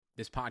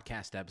This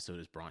podcast episode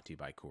is brought to you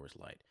by Coors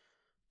Light.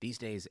 These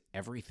days,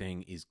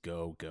 everything is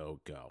go, go,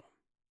 go.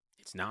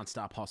 It's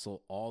nonstop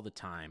hustle all the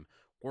time.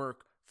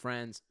 Work,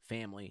 friends,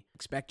 family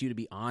expect you to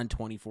be on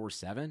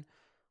 24/7.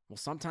 Well,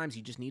 sometimes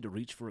you just need to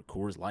reach for a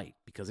Coors Light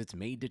because it's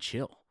made to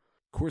chill.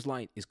 Coors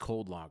Light is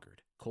cold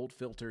lagered, cold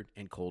filtered,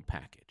 and cold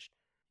packaged.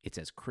 It's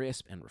as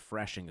crisp and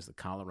refreshing as the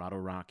Colorado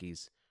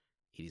Rockies.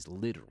 It is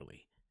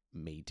literally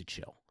made to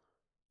chill.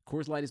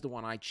 Coors Light is the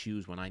one I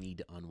choose when I need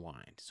to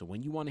unwind. So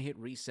when you want to hit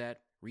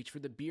reset, reach for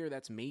the beer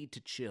that's made to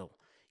chill.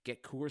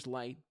 Get Coors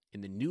Light in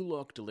the new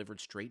look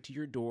delivered straight to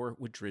your door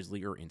with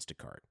Drizzly or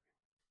Instacart.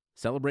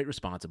 Celebrate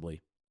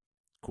responsibly.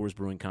 Coors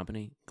Brewing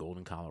Company,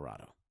 Golden,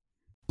 Colorado.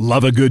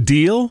 Love a good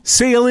deal?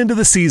 Sail into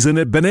the season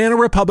at Banana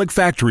Republic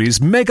Factory's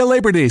Mega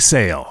Labor Day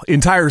Sale.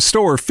 Entire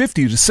store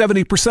 50 to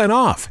 70%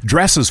 off.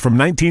 Dresses from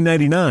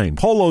 $19.99.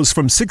 Polos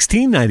from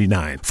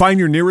 $16.99. Find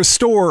your nearest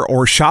store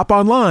or shop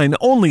online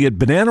only at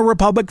Banana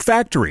Republic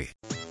Factory.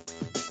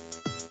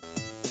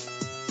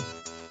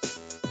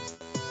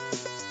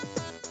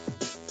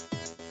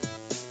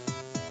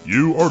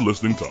 You are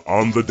listening to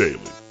On the Daily,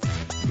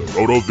 the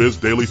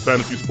RotoViz Daily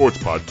Fantasy Sports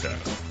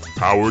Podcast,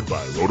 powered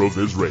by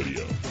RotoViz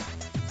Radio.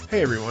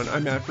 Hey everyone,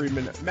 I'm Matt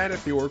Friedman, Matt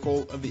at the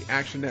Oracle of the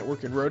Action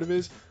Network and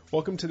RotoViz.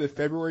 Welcome to the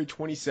February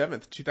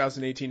 27th,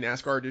 2018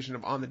 NASCAR edition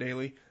of On the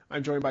Daily.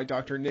 I'm joined by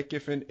Dr. Nick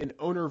Giffen, an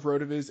owner of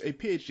RotoViz, a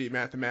PhD in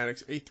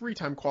mathematics, a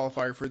three-time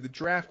qualifier for the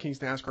DraftKings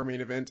NASCAR main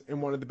event, and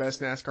one of the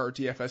best NASCAR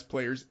DFS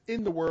players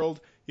in the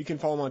world. You can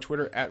follow him on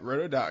Twitter at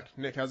RotoDoc.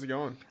 Nick, how's it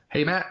going?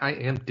 Hey Matt, I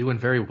am doing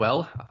very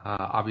well.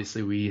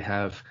 Obviously we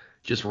have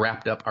just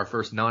wrapped up our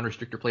first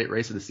non-restrictor plate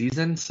race of the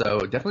season,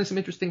 so definitely some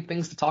interesting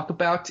things to talk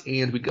about,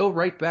 and we go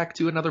right back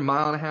to another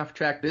mile-and-a-half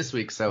track this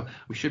week, so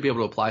we should be able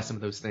to apply some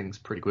of those things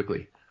pretty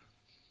quickly.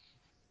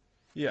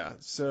 Yeah,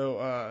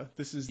 so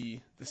this is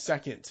the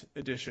second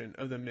edition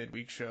of the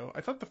midweek show.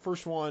 I thought the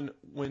first one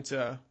went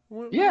it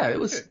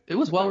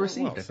was well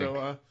received, I think.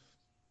 So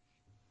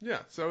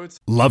so it's...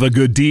 Love a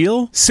good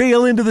deal?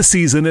 Sail into the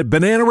season at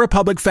Banana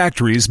Republic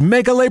Factory's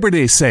Mega Labor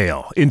Day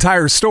Sale.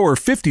 Entire store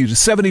 50 to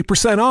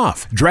 70%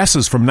 off.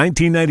 Dresses from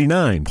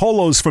 $19.99.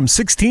 Polos from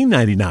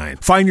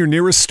 $16.99. Find your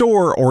nearest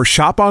store or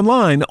shop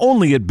online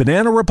only at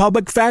Banana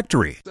Republic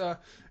Factory.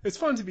 It's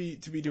fun to be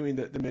doing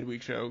the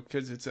midweek show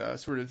because it's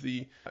sort of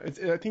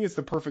I think it's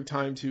the perfect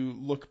time to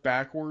look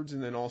backwards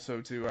and then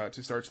also to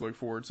start to look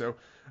forward. So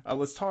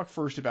let's talk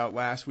first about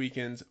last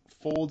weekend's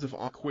Folds of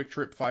Quick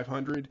Trip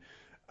 500.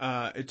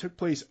 It took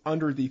place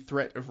under the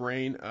threat of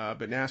rain,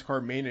 but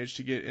NASCAR managed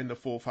to get in the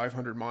full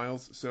 500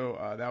 miles,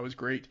 so that was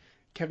great.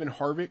 Kevin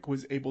Harvick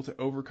was able to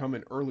overcome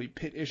an early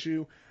pit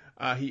issue.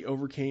 He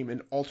overcame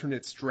an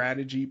alternate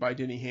strategy by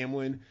Denny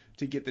Hamlin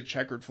to get the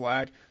checkered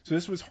flag. So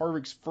this was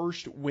Harvick's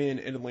first win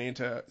in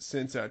Atlanta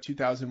since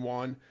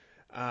 2001,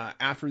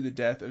 after the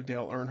death of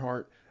Dale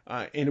Earnhardt.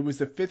 And it was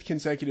the fifth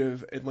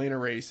consecutive Atlanta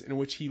race in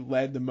which he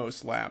led the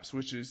most laps,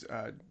 which is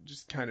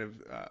just kind of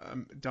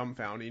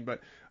dumbfounding.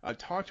 But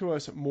talk to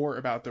us more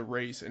about the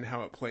race and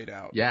how it played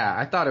out. Yeah,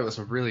 I thought it was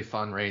a really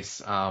fun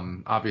race.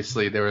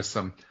 Obviously, there was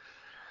some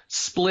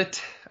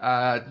split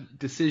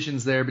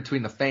decisions there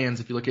between the fans.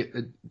 If you look at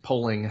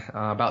polling,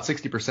 about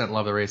 60%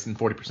 loved the race and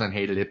 40%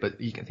 hated it. But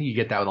I think you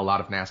get that with a lot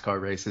of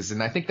NASCAR races.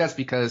 And I think that's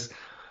because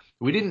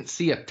we didn't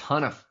see a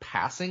ton of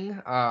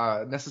passing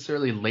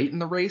necessarily late in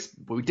the race,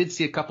 but we did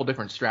see a couple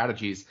different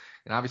strategies.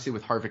 And obviously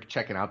with Harvick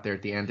checking out there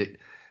at the end, it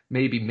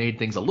maybe made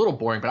things a little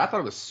boring, but I thought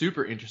it was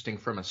super interesting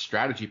from a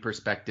strategy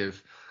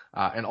perspective.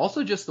 And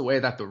also just the way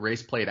that the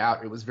race played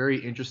out. It was very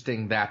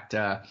interesting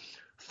that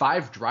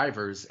 5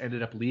 drivers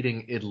ended up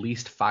leading at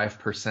least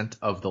 5%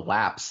 of the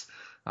laps.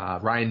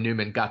 Ryan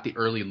Newman got the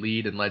early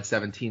lead and led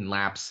 17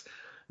 laps.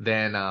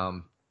 Then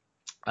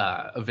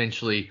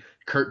eventually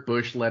Kurt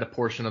Busch led a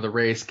portion of the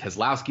race.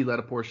 Keselowski led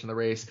a portion of the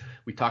race.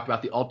 We talked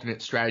about the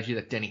alternate strategy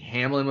that Denny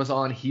Hamlin was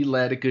on. He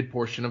led a good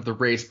portion of the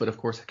race, but of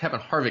course Kevin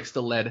Harvick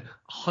still led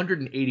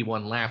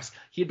 181 laps.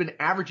 He had been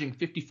averaging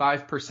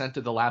 55%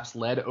 of the laps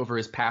led over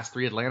his past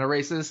 3 Atlanta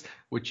races,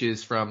 which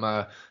is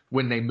from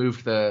when they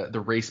moved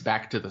the race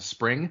back to the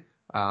spring.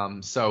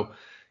 So,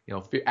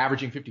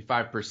 averaging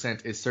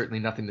 55% is certainly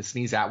nothing to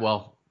sneeze at.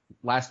 Well,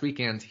 last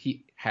weekend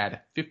he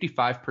had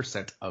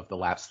 55% of the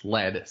laps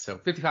led, so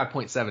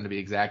 55.7 to be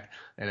exact,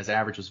 and his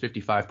average was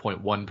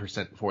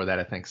 55.1% before that,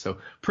 I think. So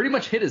pretty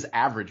much hit his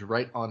average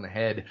right on the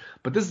head.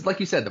 But this is,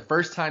 like you said, the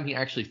first time he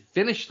actually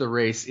finished the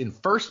race in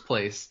first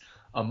place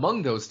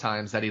among those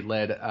times that he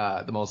led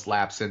the most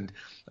laps. And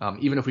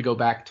even if we go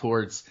back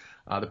towards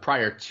the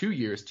prior 2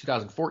 years,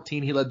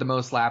 2014 he led the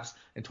most laps.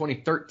 In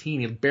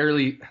 2013 he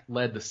barely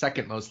led the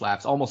second most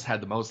laps, almost had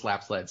the most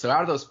laps led. So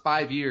out of those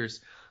 5 years,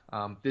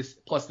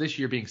 this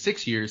year being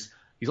 6 years,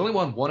 he's only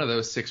won one of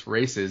those 6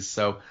 races.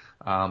 So,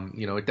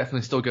 it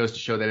definitely still goes to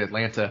show that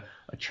Atlanta,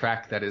 a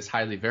track that is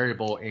highly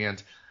variable,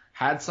 and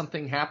had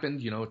something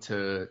happened,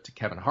 to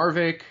Kevin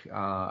Harvick,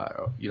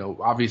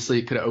 obviously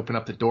it could have opened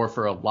up the door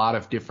for a lot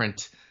of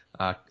different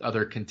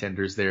other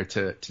contenders there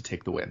to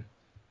take the win.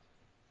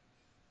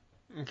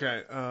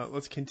 Okay,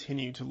 let's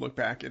continue to look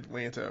back at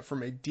Atlanta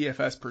from a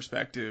DFS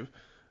perspective.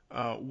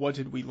 What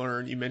did we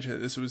learn? You mentioned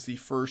that this was the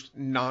first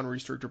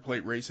non-restrictor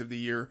plate race of the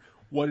year.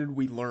 What did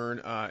we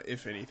learn,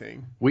 if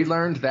anything? We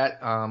learned that,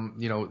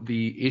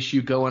 the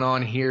issue going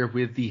on here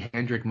with the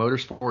Hendrick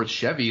Motorsports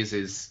Chevys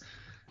is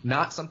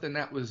not something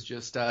that was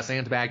just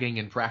sandbagging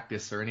in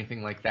practice or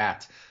anything like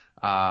that.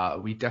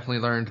 We definitely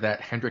learned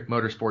that Hendrick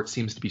Motorsports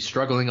seems to be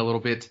struggling a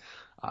little bit,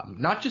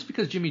 not just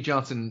because Jimmy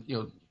Johnson,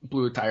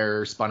 blew a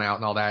tire, spun out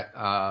and all that,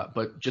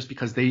 but just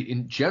because they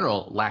in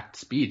general lacked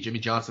speed. Jimmy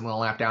Johnson went a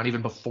lap down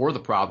even before the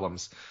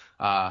problems.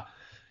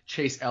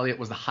 Chase Elliott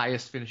was the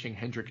highest finishing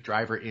Hendrick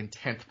driver in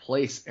 10th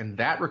place, and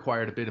that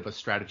required a bit of a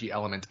strategy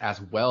element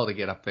as well to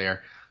get up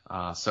there.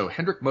 So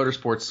Hendrick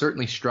Motorsports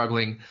certainly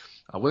struggling.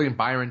 William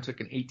Byron took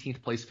an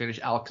 18th place finish,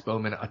 Alex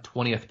Bowman a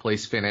 20th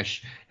place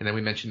finish, and then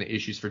we mentioned the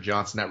issues for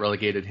Johnson that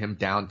relegated him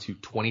down to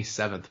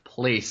 27th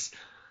place.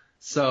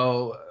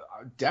 So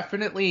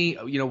definitely,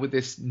 with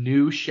this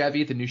new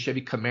Chevy, the new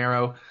Chevy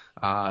Camaro,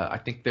 I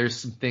think there's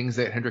some things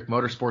that Hendrick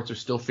Motorsports are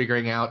still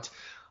figuring out.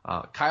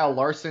 Kyle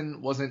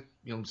Larson wasn't,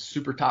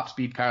 super top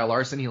speed Kyle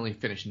Larson. He only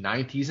finished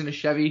 9th. He's in a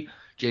Chevy.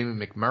 Jamie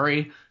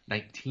McMurray,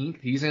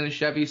 19th. He's in a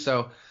Chevy.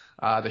 So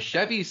the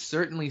Chevys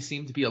certainly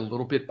seem to be a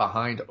little bit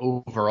behind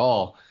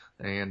overall,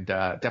 and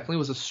definitely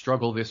was a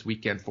struggle this past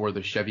weekend for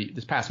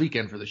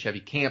the Chevy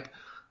camp.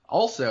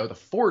 Also, the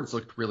Fords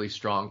looked really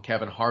strong.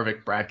 Kevin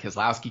Harvick, Brad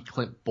Keselowski,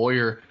 Clint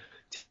Bowyer,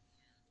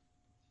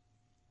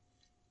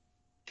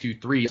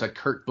 2-3. So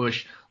Kurt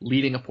Busch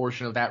leading a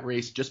portion of that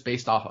race just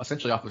based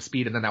essentially off of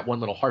speed, and then that one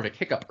little Harvick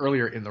hiccup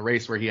earlier in the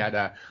race where he had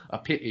a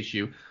pit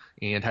issue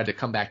and had to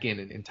come back in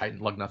and tighten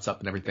lug nuts up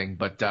and everything.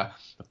 But the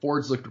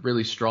Fords looked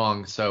really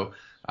strong. So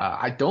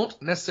I don't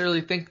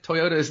necessarily think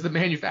Toyota is the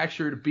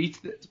manufacturer to beat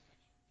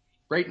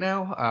right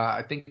now.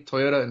 I think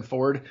Toyota and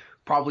Ford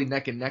probably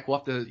neck and neck. We'll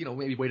have to,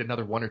 maybe wait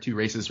another 1 or 2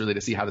 races really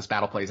to see how this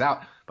battle plays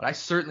out. But I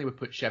certainly would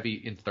put Chevy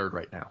in third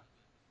right now.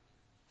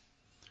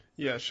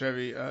 Yeah,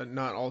 Chevy,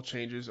 not all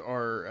changes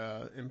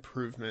are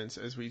improvements,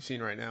 as we've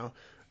seen right now.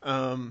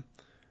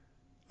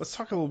 Let's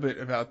talk a little bit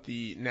about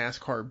the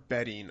NASCAR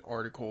betting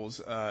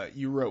articles.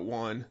 You wrote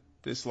one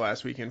this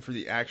last weekend for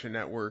the Action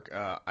Network.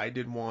 I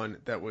did one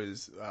that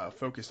was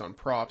focused on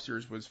props.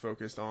 Yours was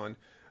focused on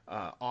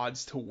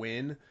odds to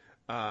win.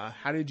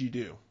 How did you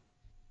do?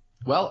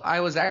 Well, I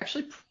was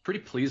actually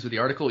pretty pleased with the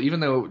article, even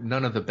though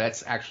none of the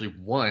bets actually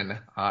won.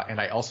 And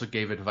I also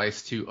gave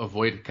advice to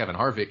avoid Kevin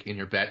Harvick in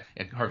your bet,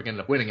 and Harvick ended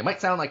up winning. It might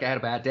sound like I had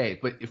a bad day,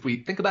 but if we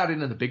think about it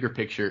in the bigger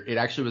picture, it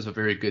actually was a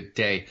very good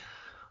day.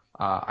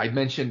 I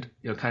mentioned,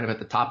 kind of at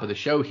the top of the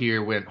show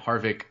here when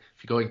Harvick,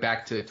 if you're going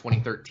back to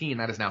 2013,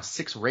 that is now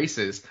 6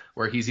 races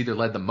where he's either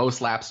led the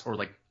most laps or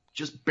like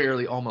just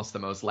barely almost the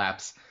most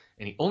laps.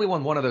 And he only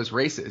won one of those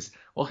races.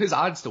 Well, his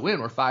odds to win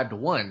were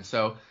 5-1.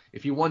 So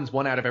if he wins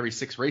 1 out of every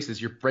 6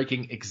 races, you're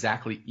breaking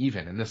exactly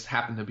even. And this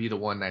happened to be the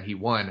one that he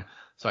won.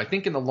 So I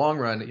think in the long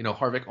run,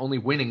 Harvick only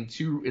winning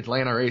 2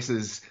 Atlanta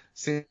races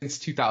since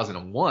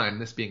 2001,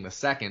 this being the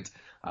second,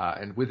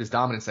 and with his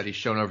dominance that he's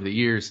shown over the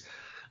years,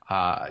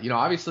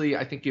 obviously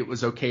I think it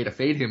was okay to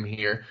fade him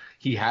here.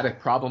 He had a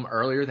problem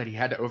earlier that he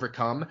had to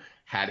overcome.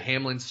 Had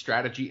Hamlin's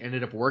strategy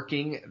ended up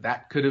working,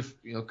 that could have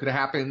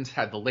happened.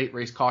 Had the late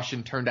race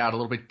caution turned out a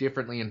little bit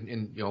differently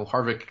and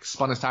Harvick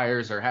spun his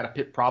tires or had a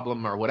pit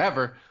problem or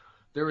whatever,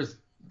 there was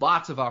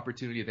lots of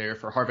opportunity there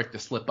for Harvick to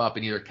slip up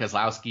and either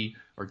Keselowski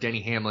or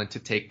Denny Hamlin to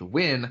take the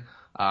win,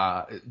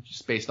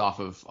 just based off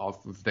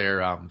of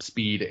their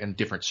speed and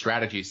different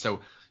strategies. So,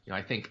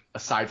 I think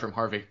aside from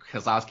Harvick,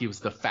 Keselowski was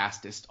the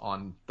fastest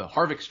on the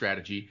Harvick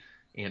strategy,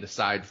 and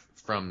aside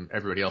from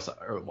everybody else,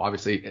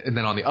 obviously, and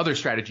then on the other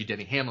strategy,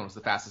 Denny Hamlin was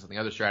the fastest on the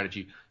other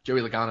strategy.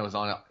 Joey Logano was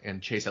on it,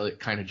 and Chase Elliott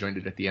kind of joined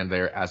it at the end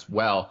there as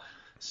well.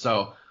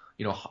 So,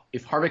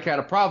 if Harvick had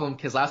a problem,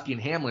 Keselowski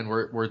and Hamlin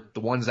were the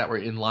ones that were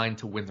in line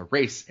to win the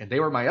race, and they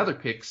were my other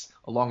picks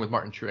along with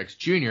Martin Truex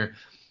Jr.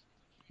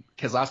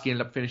 Keselowski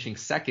ended up finishing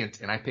second,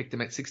 and I picked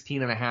him at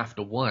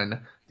 16.5-1. I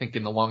think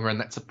in the long run,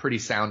 that's a pretty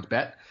sound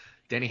bet.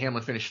 Denny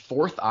Hamlin finished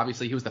 4th.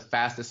 Obviously, he was the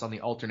fastest on the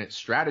alternate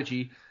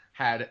strategy.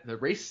 Had the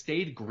race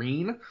stayed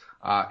green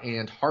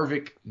and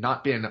Harvick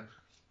not been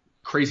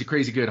crazy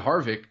good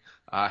Harvick,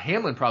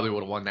 Hamlin probably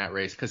would have won that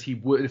race because he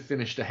would have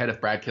finished ahead of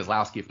Brad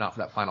Keselowski if not for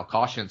that final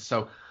caution.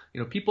 So,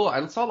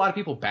 I saw a lot of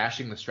people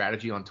bashing the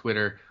strategy on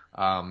Twitter,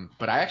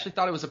 but I actually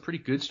thought it was a pretty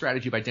good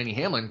strategy by Denny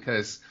Hamlin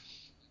because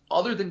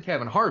other than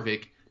Kevin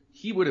Harvick,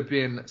 he would have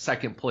been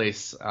second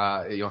place,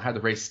 had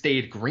the race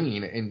stayed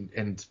green.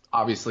 And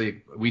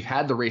obviously we've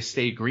had the race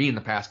stay green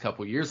the past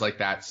couple of years like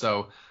that.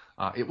 So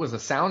it was a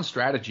sound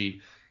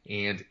strategy.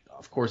 And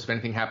of course, if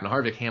anything happened to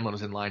Harvick, Hamlin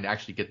was in line to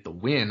actually get the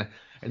win.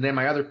 And then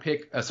my other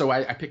pick, so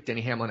I picked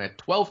Denny Hamlin at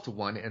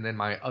 12-1. And then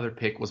my other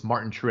pick was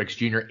Martin Truex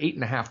Jr.,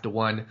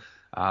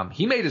 8.5-1.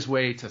 He made his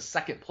way to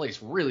second place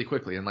really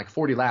quickly in like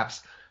 40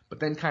 laps, but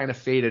then kind of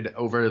faded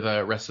over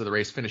the rest of the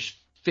race, finished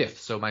 5th.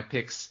 So my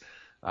picks,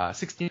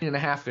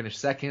 16.5 finished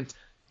second,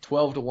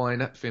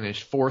 12-1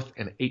 finished 4th,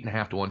 and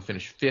 8.5-1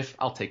 finished 5th.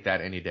 I'll take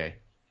that any day.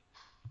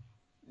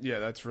 Yeah,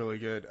 that's really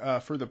good.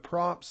 For the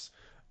props,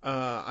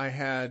 I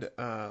had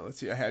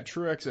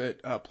Truex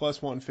at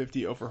plus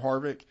 150 over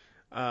Harvick.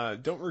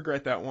 Don't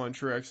regret that one,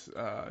 Truex.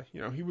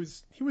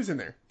 He was in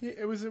there.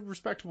 It was a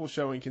respectable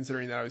showing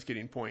considering that I was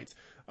getting points.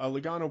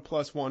 Logano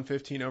plus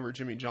 115 over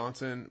Jimmy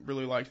Johnson.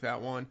 Really liked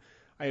that one.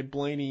 I had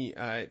Blaney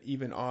at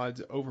even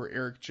odds over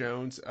Eric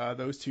Jones.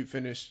 Those two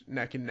finished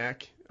neck and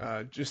neck.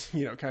 I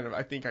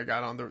think I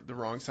got on the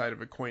wrong side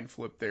of a coin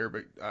flip there,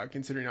 but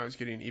considering I was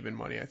getting even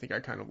money, I think I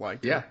kind of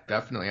liked it. Yeah,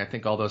 definitely. I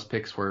think all those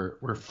picks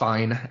were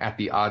fine at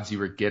the odds you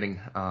were getting.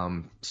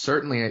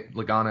 Certainly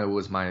Logano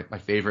was my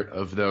favorite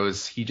of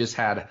those. He just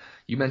had,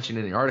 you mentioned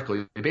in the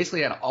article, he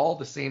basically had all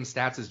the same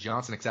stats as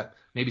Johnson, except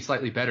maybe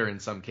slightly better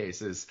in some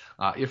cases,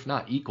 if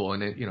not equal.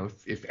 And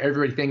if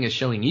everything is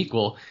showing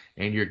equal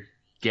and you're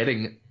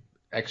getting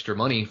extra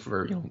money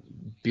for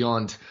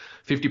beyond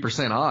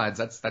 50% odds,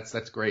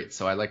 that's great.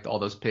 So I liked all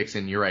those picks,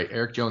 and you're right,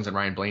 Eric Jones and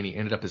Ryan Blaney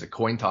ended up as a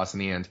coin toss in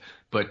the end,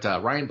 but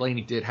Ryan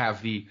Blaney did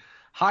have the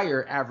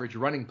higher average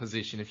running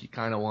position if you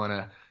kind of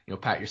want to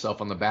pat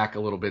yourself on the back a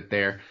little bit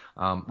there.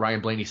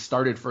 Ryan Blaney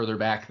started further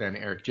back than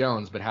Eric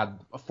Jones, but had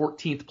a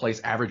 14th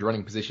place average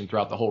running position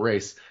throughout the whole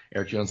race.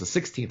 Eric Jones a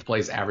 16th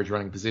place average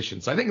running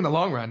position. So I think in the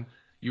long run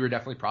you were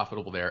definitely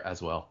profitable there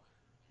as well.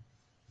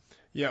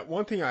 Yeah,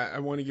 one thing I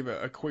want to give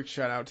a quick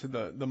shout out to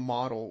the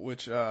model,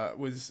 which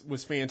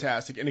was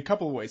fantastic in a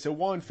couple of ways. So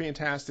one,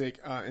 fantastic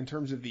in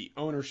terms of the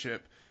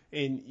ownership,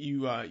 and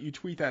you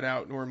tweet that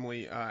out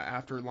normally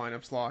after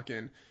lineups lock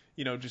in.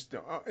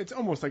 It's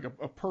almost like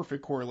a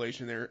perfect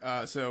correlation there.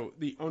 So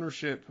the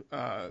ownership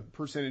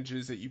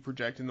percentages that you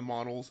project in the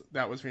models,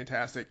 that was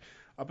fantastic.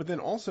 But then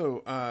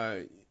also,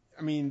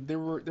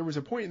 there was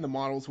a point in the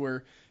models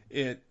where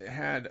it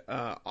had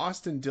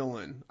Austin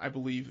Dillon, I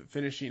believe,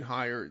 finishing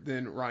higher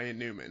than Ryan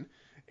Newman.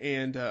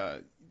 And I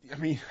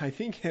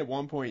think at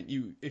one point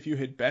if you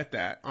had bet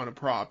that on a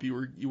prop,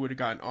 you would have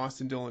gotten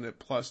Austin Dillon at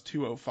plus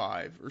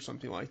 205 or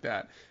something like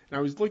that. And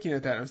I was looking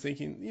at that and I was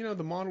thinking,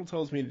 the model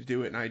tells me to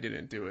do it and I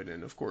didn't do it.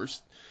 And of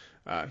course,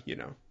 I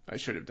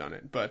should have done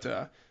it. But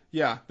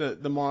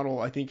the model,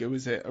 I think it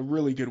was a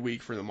really good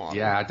week for the model.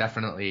 Yeah,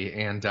 definitely.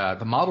 And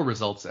the model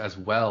results as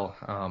well.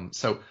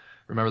 So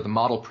remember, the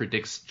model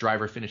predicts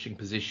driver finishing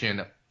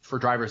position for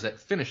drivers that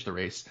finish the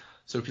race.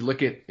 So if you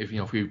look at,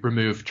 if we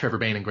remove Trevor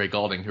Bayne and Greg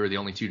Galding, who are the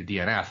only two to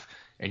DNF,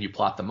 and you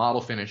plot the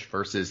model finish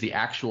versus the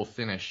actual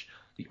finish,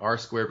 the R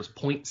squared was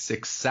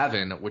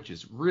 0.67, which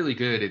is really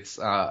good. It's,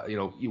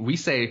 we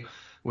say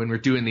when we're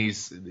doing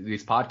these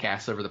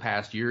podcasts over the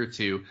past year or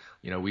two,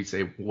 we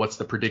say, what's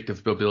the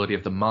predictive ability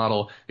of the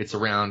model? It's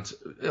around,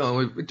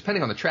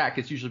 depending on the track,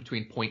 it's usually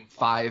between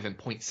 0.5 and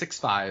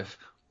 0.65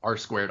 R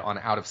squared on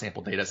out of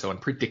sample data. So in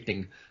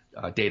predicting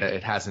data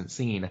it hasn't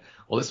seen.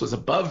 Well, this was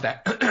above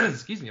that,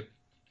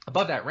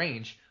 above that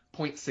range,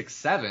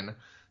 0.67.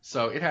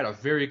 So it had a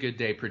very good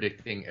day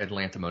predicting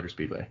Atlanta Motor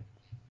Speedway.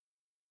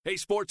 Hey,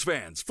 sports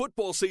fans,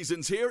 football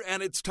season's here,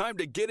 and it's time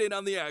to get in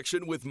on the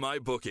action with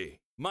MyBookie.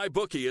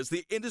 MyBookie is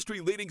the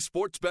industry-leading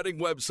sports betting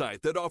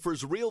website that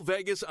offers real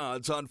Vegas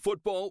odds on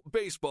football,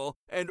 baseball,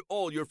 and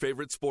all your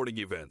favorite sporting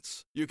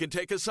events. You can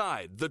take a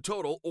side, the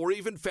total, or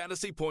even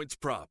fantasy points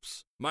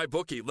props.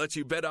 MyBookie lets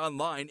you bet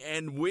online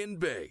and win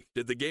big.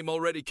 Did the game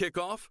already kick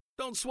off?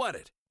 Don't sweat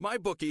it.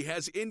 MyBookie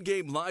has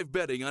in-game live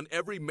betting on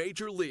every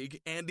major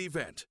league and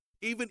event,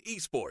 even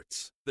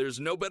esports. There's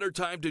no better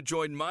time to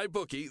join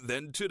MyBookie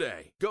than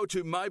today. Go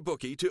to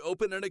MyBookie to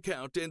open an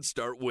account and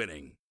start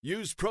winning.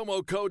 Use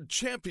promo code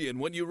CHAMPION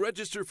when you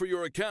register for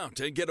your account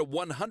and get a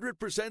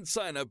 100%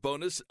 sign-up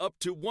bonus up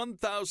to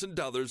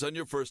 $1,000 on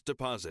your first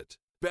deposit.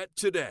 Bet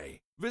today.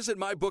 Visit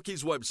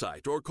MyBookie's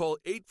website or call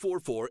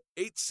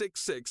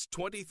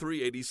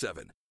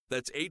 844-866-2387.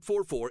 That's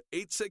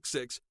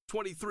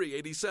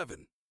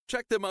 844-866-2387.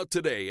 Check them out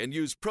today and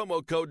use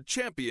promo code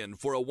CHAMPION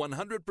for a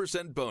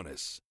 100%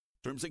 bonus.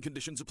 Terms and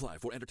conditions apply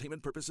for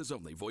entertainment purposes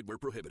only. Void where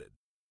prohibited.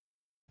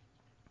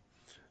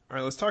 All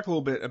right, let's talk a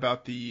little bit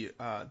about the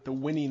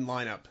winning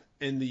lineup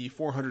in the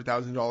 $400,000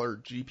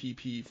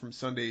 GPP from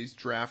Sunday's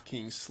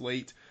DraftKings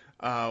slate.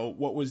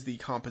 What was the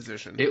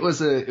composition? It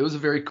was a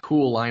very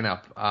cool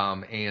lineup,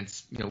 and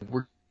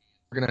we're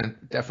gonna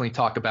definitely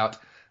talk about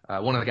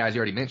one of the guys you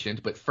already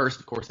mentioned. But first,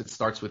 of course, it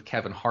starts with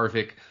Kevin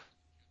Harvick.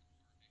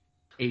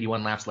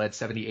 81 laps led,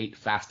 78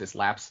 fastest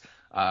laps,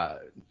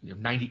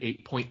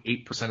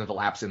 98.8% of the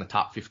laps in the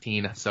top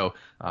 15. So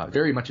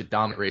very much a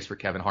dominant race for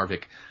Kevin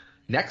Harvick.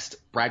 Next,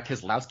 Brad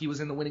Keselowski was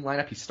in the winning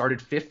lineup. He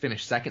started fifth,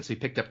 finished second, so he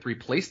picked up 3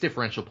 place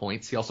differential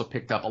points. He also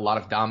picked up a lot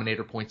of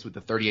dominator points with the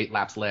 38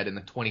 laps led and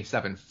the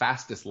 27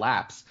 fastest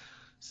laps.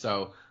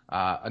 So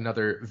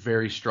another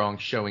very strong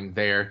showing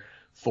there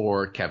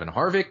for Kevin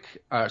Harvick.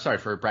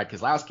 For Brad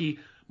Keselowski.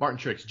 Martin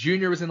Truex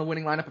Jr. was in the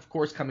winning lineup, of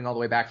course, coming all the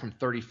way back from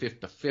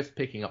 35th to 5th,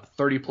 picking up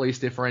 30 place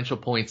differential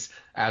points,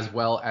 as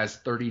well as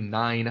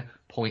 39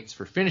 points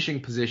for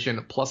finishing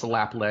position, plus a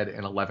lap led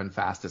and 11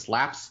 fastest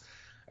laps.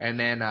 And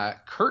then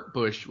Kurt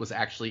Busch was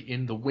actually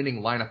in the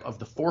winning lineup of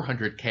the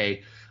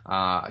 400K.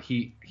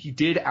 He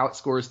did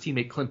outscore his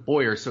teammate Clint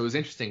Bowyer, so it was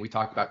interesting. We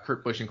talked about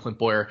Kurt Busch and Clint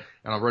Bowyer,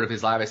 and on Road of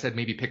His Live, I said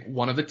maybe pick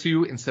one of the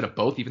two instead of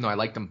both, even though I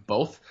liked them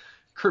both.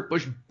 Kurt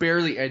Busch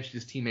barely edged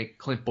his teammate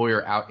Clint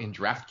Bowyer out in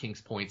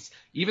DraftKings points.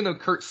 Even though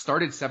Kurt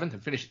started 7th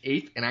and finished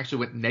 8th and actually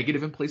went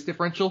negative in place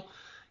differential,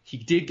 he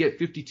did get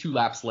 52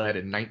 laps led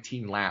and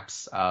 19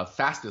 laps,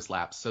 fastest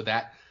laps. So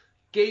that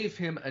gave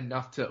him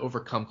enough to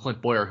overcome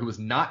Clint Bowyer, who was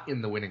not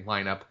in the winning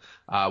lineup,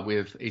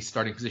 with a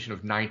starting position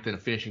of 9th and a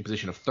finishing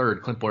position of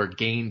 3rd. Clint Bowyer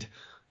gained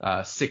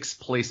 6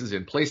 places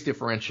in place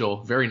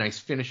differential. Very nice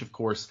finish, of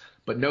course,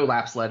 but no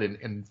laps led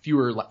and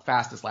fewer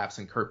fastest laps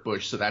than Kurt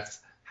Busch. So that's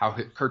how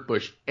Kurt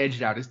Busch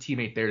edged out his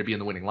teammate there to be in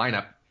the winning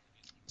lineup.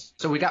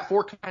 So we got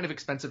 4 kind of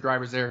expensive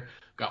drivers there.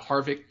 We got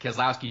Harvick,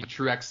 Keselowski,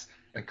 Truex,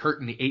 and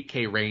Kurt in the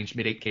 8K range,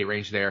 mid 8K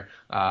range there.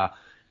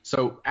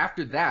 So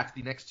after that,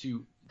 the next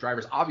 2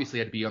 drivers obviously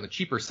had to be on the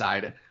cheaper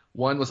side.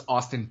 One was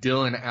Austin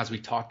Dillon, as we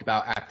talked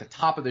about at the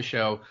top of the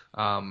show,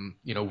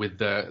 with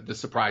the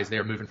surprise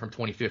there, moving from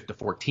 25th to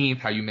 14th,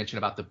 how you mentioned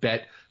about the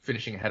bet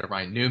finishing ahead of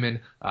Ryan Newman.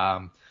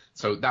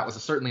 So that was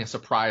certainly a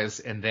surprise.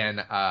 And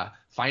then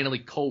finally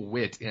Cole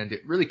Witt. And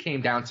it really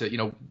came down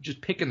to,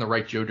 just picking the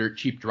right Joe Dirt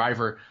cheap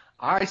driver.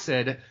 I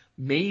said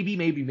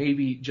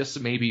maybe, just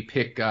maybe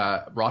pick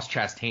Ross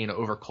Chastain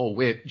over Cole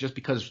Witt just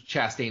because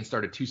Chastain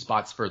started 2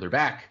 spots further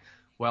back.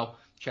 Well,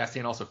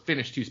 Chastain also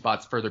finished 2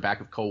 spots further back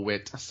of Cole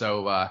Witt,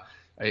 so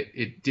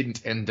it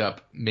didn't end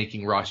up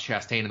making Ross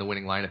Chastain in the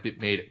winning lineup.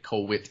 It made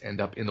Cole Witt end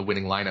up in the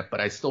winning lineup,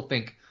 but I still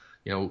think,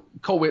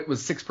 Cole Witt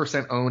was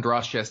 6% owned.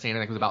 Ross Chastain, I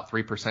think, was about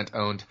 3%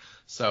 owned.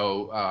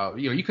 So,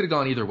 you could have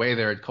gone either way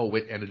there, and Cole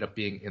Witt ended up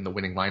being in the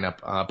winning lineup.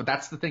 But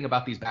that's the thing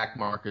about these back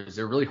markers.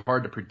 They're really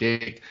hard to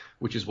predict,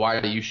 which is why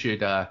you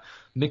should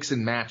mix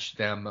and match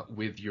them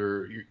with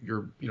your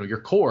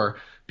core,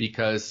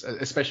 because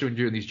especially when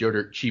you're doing these Joe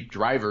Dirt cheap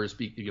drivers,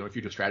 if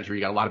you do a strategy where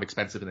you got a lot of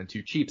expensive and then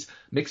 2 cheaps,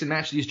 mix and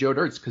match these Joe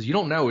Dirts because you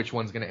don't know which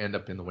one's going to end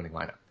up in the winning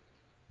lineup.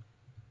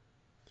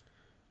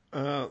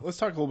 Let's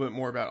talk a little bit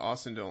more about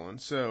Austin Dillon.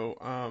 So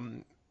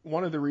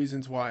one of the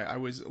reasons why I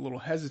was a little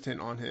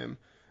hesitant on him,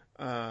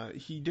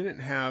 he didn't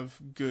have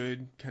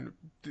good kind of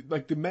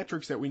like the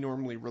metrics that we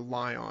normally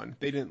rely on.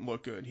 They didn't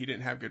look good. He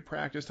didn't have good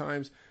practice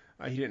times.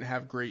 He didn't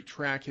have great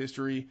track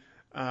history,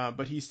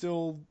 but he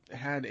still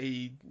had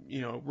a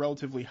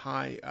relatively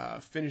high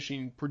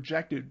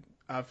projected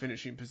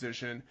finishing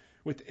position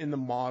within the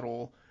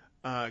model.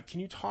 Can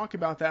you talk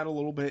about that a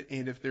little bit,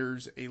 and if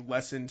there's a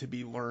lesson to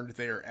be learned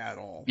there at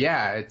all?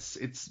 Yeah,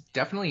 it's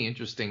definitely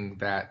interesting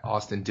that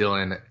Austin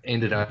Dillon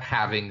ended up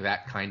having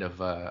that kind of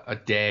a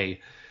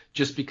day,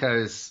 just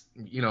because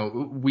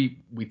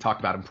we talked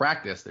about in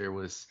practice. There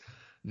was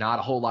not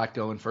a whole lot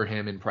going for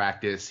him in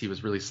practice. He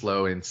was really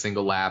slow in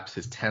single laps.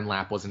 His 10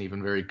 lap wasn't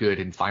even very good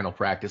in final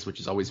practice,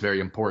 which is always very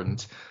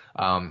important.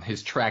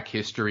 His track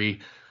history,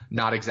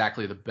 not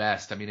exactly the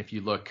best. I mean, if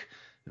you look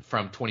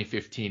from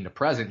 2015 to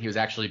present, he was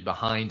actually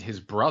behind his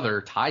brother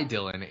Ty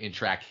Dillon in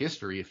track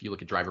history if you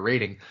look at driver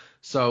rating.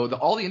 So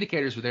all the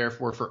indicators were there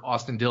for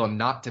Austin Dillon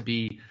not to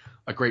be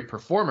a great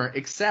performer,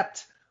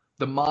 except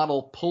the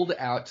model pulled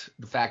out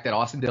the fact that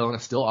Austin Dillon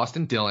is still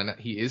Austin Dillon.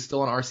 He is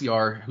still an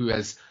RCR who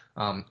has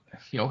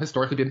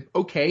historically been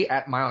okay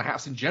at mile and a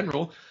half in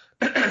general,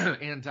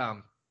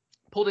 and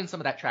pulled in some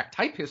of that track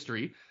type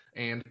history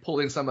and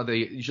pulled in some of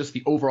the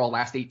overall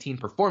last 18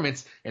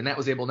 performance, and that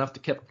was able enough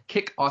to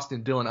kick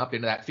Austin Dillon up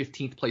into that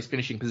 15th place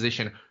finishing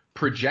position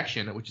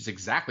projection, which is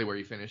exactly where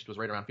he finished, was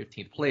right around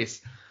 15th place.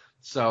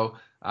 So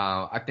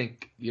I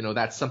think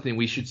that's something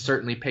we should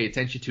certainly pay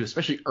attention to,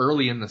 especially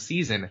early in the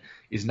season,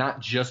 is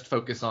not just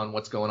focus on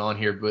what's going on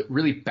here, but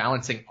really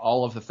balancing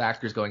all of the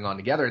factors going on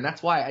together. And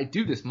that's why I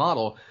do this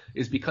model,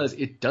 is because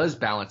it does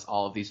balance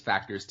all of these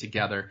factors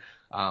together.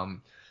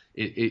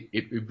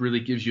 It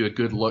really gives you a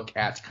good look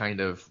at kind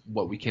of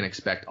what we can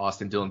expect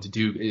Austin Dillon to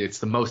do. It's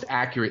the most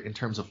accurate in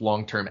terms of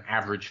long-term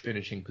average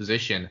finishing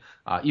position,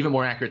 even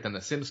more accurate than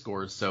the sim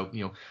scores. So,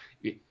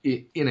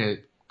 in a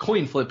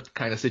coin flip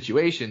kind of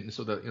situation,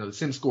 so the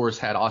sim scores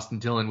had Austin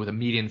Dillon with a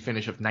median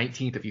finish of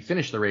 19th if he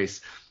finished the race,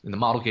 and the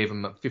model gave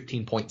him a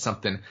 15 point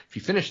something if he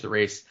finished the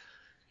race.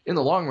 In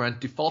the long run,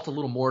 default a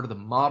little more to the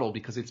model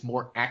because it's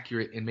more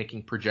accurate in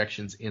making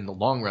projections in the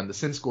long run. The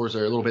sim scores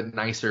are a little bit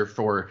nicer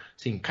for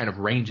seeing kind of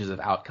ranges of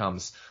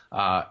outcomes.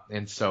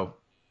 And so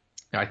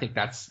I think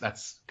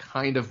that's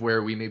kind of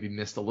where we maybe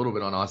missed a little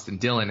bit on Austin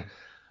Dillon.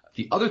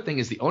 The other thing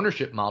is the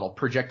ownership model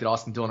projected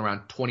Austin Dillon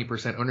around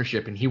 20%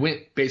 ownership, and he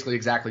went basically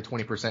exactly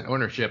 20%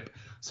 ownership.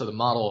 So that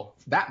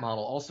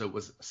model also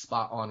was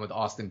spot on with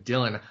Austin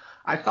Dillon.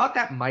 I thought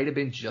that might have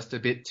been just a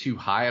bit too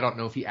high. I don't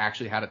know if he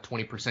actually had a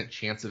 20%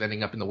 chance of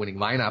ending up in the winning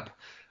lineup,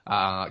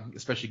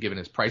 especially given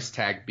his price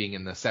tag being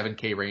in the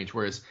 7K range.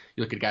 Whereas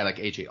you look at a guy like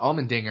AJ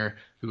Allmendinger,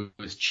 who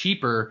was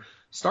cheaper,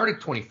 started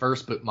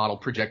 21st, but model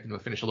projected him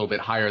to finish a little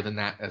bit higher than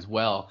that as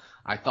well.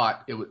 I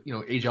thought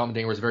AJ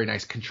Allmendinger was a very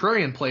nice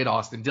contrarian play to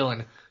Austin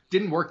Dillon.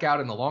 Didn't work out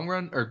in the long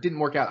run, or didn't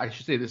work out, I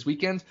should say, this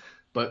weekend.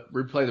 But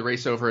replay the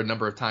race over a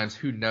number of times,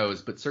 who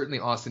knows? But certainly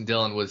Austin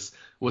Dillon was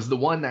the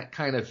one that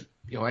kind of,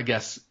 I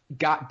guess,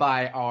 got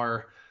by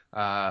our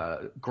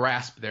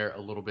grasp there a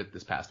little bit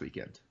this past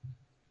weekend.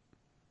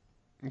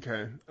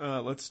 Okay,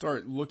 let's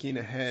start looking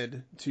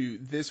ahead to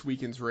this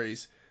weekend's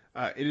race.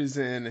 It is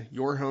in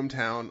your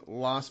hometown,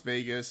 Las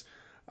Vegas.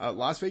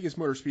 Las Vegas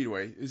Motor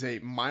Speedway is a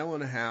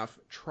 1.5-mile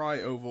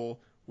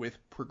tri-oval with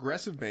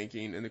progressive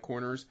banking in the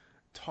corners.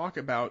 Talk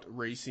about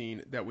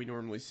racing that we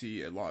normally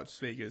see at Las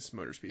Vegas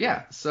Motor Speedway.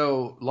 Yeah,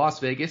 so Las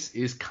Vegas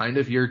is kind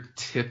of your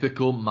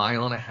typical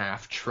 1.5-mile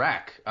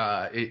track.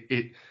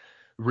 It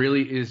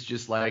really is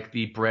just like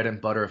the bread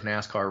and butter of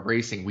NASCAR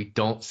racing. We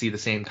don't see the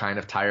same kind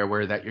of tire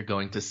wear that you're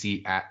going to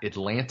see at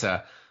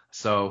Atlanta.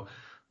 So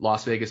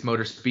Las Vegas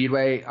Motor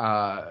Speedway,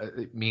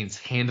 it means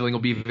handling will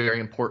be very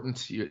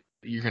important.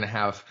 You're going to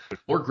have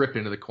more grip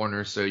into the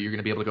corners, so you're going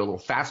to be able to go a little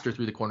faster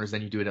through the corners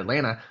than you do at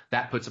Atlanta.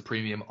 That puts a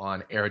premium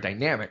on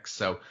aerodynamics.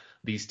 So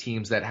these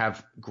teams that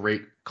have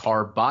great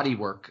car body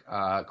work,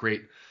 a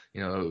great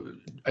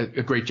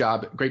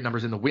job, great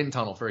numbers in the wind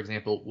tunnel, for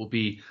example, will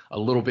be a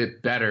little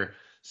bit better.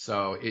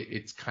 So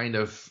it's kind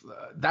of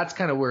that's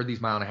kind of where these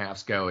 1.5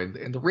 miles go,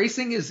 and the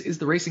racing is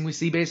the racing we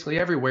see basically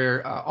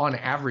everywhere. On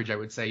average, I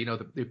would say,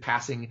 the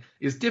passing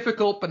is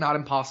difficult but not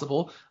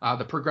impossible.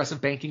 The progressive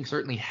banking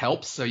certainly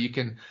helps, so you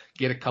can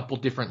get a couple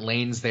different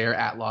lanes there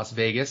at Las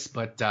Vegas.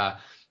 But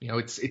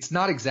it's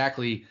not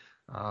exactly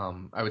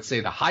I would say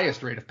the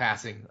highest rate of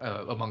passing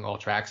among all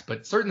tracks,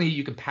 but certainly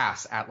you can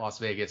pass at Las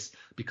Vegas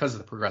because of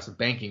the progressive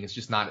banking. It's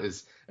just not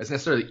as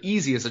necessarily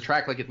easy as a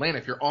track like Atlanta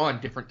if you're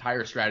on different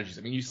tire strategies.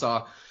 I mean, you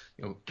saw,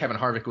 Kevin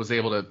Harvick was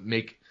able to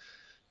make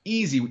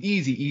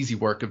easy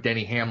work of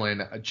Denny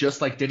Hamlin, just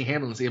like Denny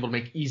Hamlin was able to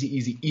make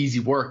easy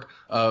work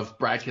of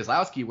Brad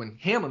Keselowski when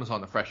Hamlin was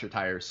on the fresher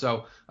tires.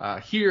 So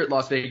here at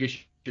Las Vegas,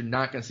 you're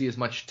not going to see as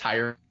much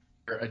tire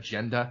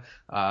agenda.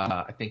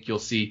 I think you'll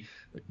see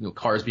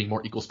cars being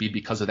more equal speed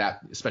because of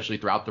that, especially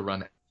throughout the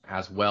run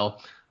as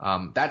well.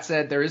 That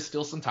said, there is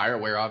still some tire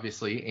wear,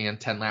 obviously, and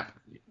 10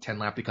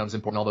 lap becomes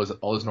important,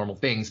 all those normal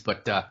things,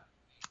 but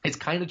it's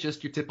kind of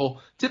just your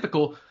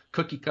typical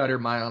cookie cutter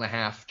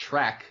 1.5-mile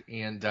track.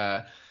 And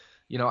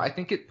I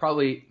think it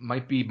probably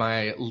might be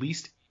my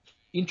least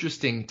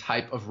interesting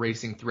type of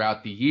racing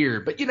throughout the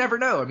year, but you never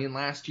know. I mean,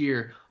 last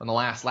year on the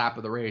last lap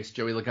of the race,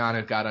 Joey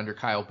Logano got under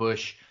Kyle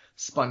Busch,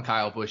 spun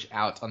Kyle Busch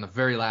out on the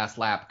very last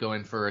lap,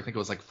 going for, I think it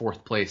was like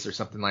 4th place or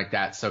something like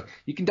that. So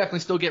you can definitely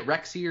still get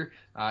wrecks here,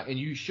 and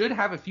you should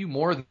have a few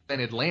more than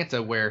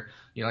Atlanta, where,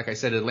 like I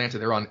said, Atlanta,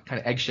 they're on kind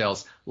of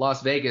eggshells.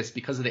 Las Vegas,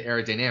 because of the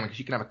aerodynamics,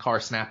 you can have a car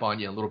snap on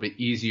you a little bit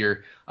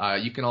easier.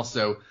 You can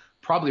also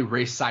probably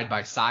race side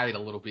by side a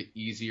little bit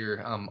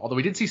easier, although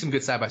we did see some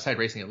good side by side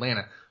racing in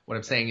Atlanta. What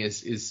I'm saying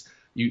is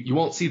you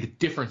won't see the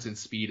difference in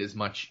speed as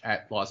much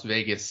at Las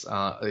Vegas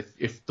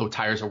if the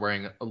tires are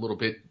wearing a little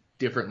bit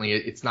differently.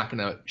 It's not going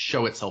to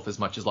show itself as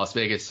much as Las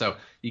Vegas, so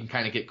you can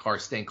kind of get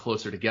cars staying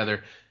closer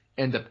together,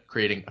 end up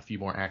creating a few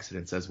more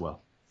accidents as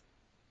well.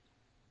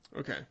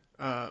 Okay,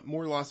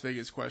 more Las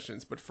Vegas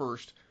questions, but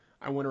first,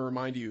 I want to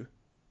remind you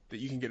that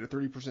you can get a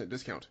 30%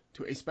 discount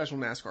to a special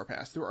NASCAR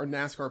pass through our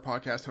NASCAR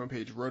podcast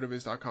homepage,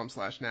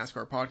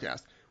 rotoviz.com/NASCAR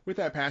podcast. With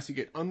that pass, you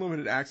get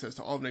unlimited access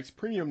to all of Nick's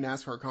premium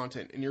NASCAR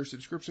content, and your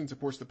subscription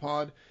supports the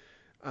pod,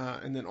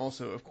 and then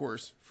also, of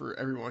course, for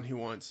everyone who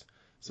wants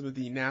some of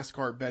the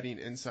NASCAR betting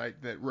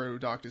insight that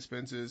RotoDoc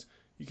dispenses,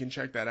 you can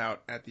check that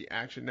out at the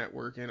Action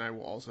Network, and I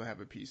will also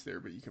have a piece there,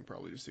 but you can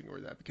probably just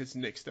ignore that because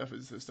Nick's stuff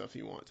is the stuff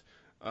you want.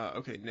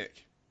 Okay,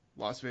 Nick,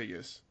 Las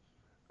Vegas.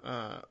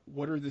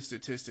 What are the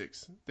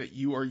statistics that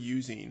you are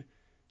using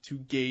to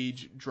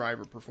gauge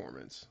driver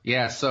performance?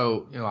 Yeah,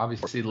 so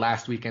obviously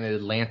last weekend at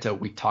Atlanta,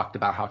 we talked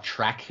about how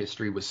track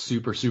history was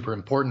super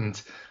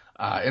important,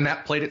 and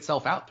that played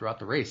itself out throughout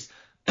the race.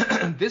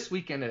 This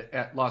weekend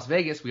at Las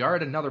Vegas, we are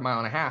at another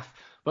 1.5 miles.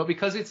 But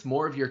because it's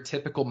more of your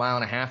typical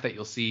 1.5 miles that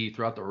you'll see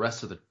throughout the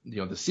rest of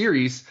the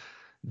series,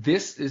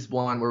 this is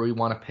one where we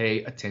want to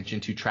pay attention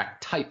to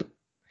track type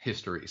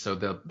history. So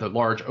the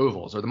large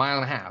ovals or the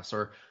 1.5 miles,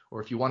 or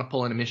if you want to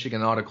pull in a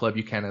Michigan Auto Club,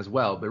 you can as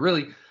well. But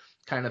really,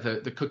 kind of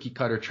the cookie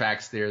cutter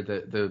tracks there,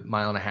 the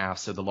 1.5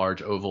 miles, so the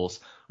large ovals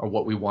are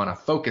what we want to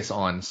focus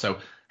on. So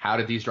how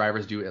did these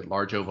drivers do at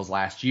large ovals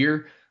last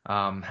year?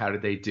 How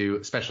did they do,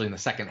 especially in the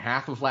second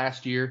half of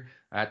last year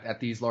at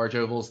these large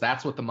ovals?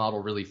 That's what the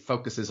model really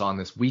focuses on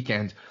this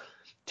weekend.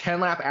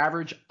 10-lap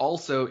average,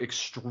 also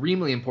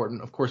extremely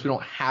important. Of course, we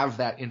don't have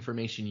that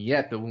information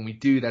yet, but when we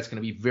do, that's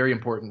going to be very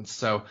important.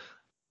 So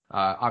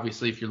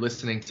obviously, if you're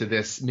listening to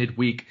this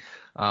midweek,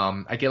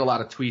 I get a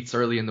lot of tweets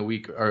early in the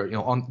week or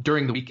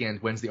during the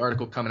weekend. When's the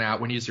article coming out?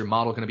 When is your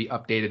model going to be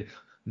updated?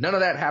 None of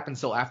that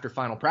happens till after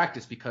final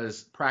practice,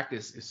 because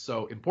practice is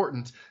so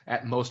important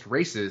at most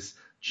races.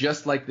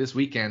 Just like this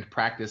weekend,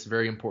 practice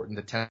very important,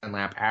 the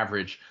 10-lap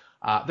average.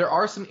 There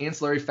are some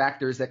ancillary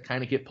factors that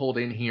kind of get pulled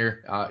in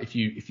here if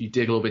you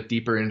dig a little bit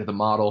deeper into the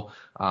model.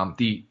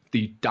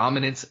 The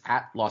dominance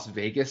at Las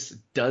Vegas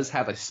does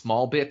have a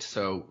small bit,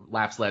 so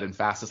laps led and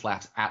fastest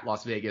laps at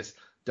Las Vegas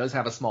does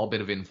have a small bit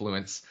of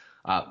influence.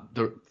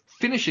 The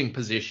finishing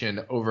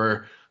position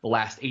over the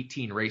last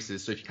 18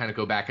 races, so if you kind of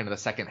go back into the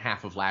second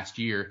half of last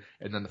year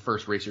and then the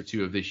first race or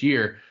two of this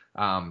year,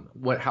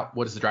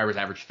 what is the driver's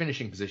average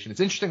finishing position? It's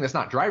interesting that's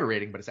not driver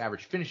rating, but it's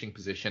average finishing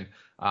position,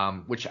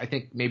 which I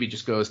think maybe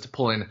just goes to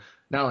pull in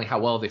not only how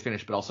well they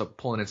finish, but also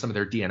pulling in some of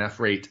their DNF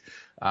rate,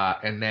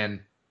 and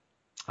then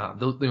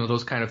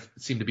those kind of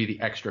seem to be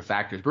the extra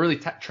factors. But really,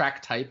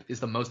 track type is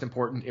the most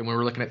important. And when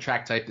we're looking at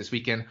track type this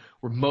weekend,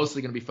 we're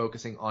mostly going to be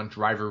focusing on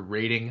driver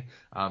rating.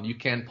 You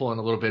can pull in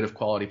a little bit of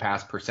quality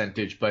pass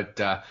percentage, but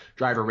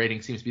driver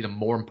rating seems to be the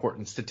more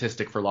important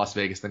statistic for Las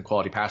Vegas than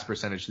quality pass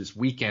percentage this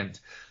weekend.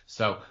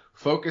 So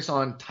focus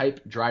on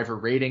type driver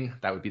rating.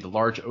 That would be the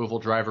large oval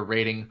driver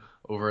rating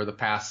over the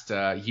past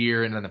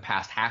year and then the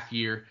past half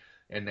year,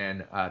 and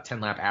then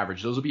 10-lap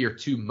average. Those will be your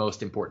two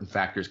most important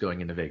factors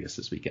going into Vegas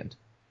this weekend.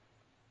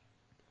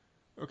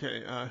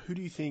 Okay, who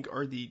do you think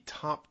are the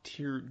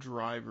top-tier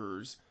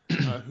drivers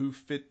who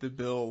fit the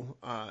bill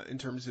in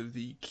terms of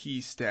the key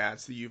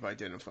stats that you've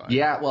identified?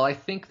 Yeah, well, I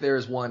think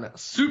there's one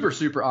super,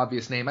 super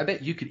obvious name. I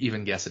bet you could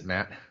even guess it,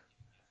 Matt.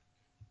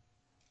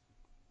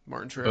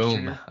 Martin Truex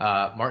Jr.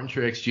 Martin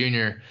Truex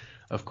Jr.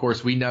 Of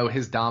course, we know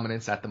his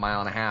dominance at the mile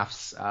and a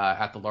halfs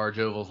at the large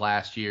ovals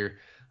last year.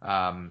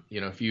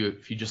 If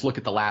you just look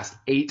at the last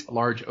 8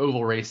 large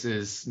oval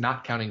races,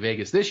 not counting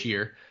Vegas this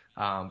year,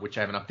 which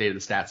I haven't updated the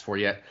stats for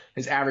yet,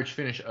 his average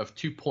finish of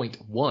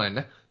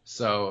 2.1.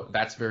 So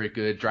that's very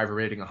good. Driver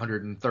rating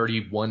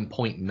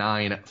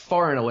 131.9,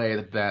 far and away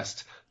the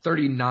best.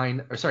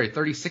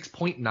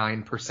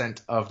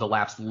 36.9% of the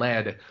laps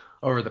led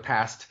over the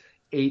past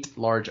 8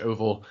 large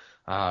oval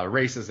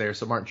races there.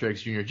 So Martin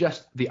Truex Jr.,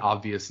 just the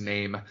obvious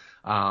name.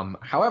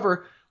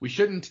 However, we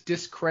shouldn't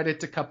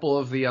discredit a couple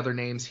of the other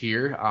names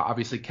here.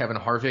 Obviously, Kevin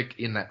Harvick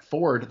in that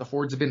Ford. The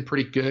Fords have been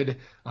pretty good.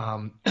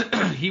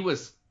 He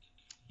was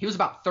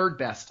about third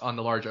best on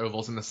the large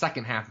ovals in the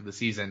second half of the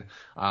season.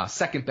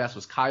 Second best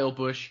was Kyle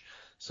Busch.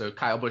 So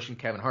Kyle Busch and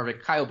Kevin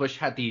Harvick. Kyle Busch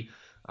had the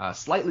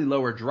slightly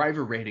lower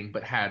driver rating,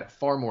 but had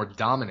far more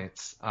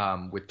dominance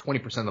with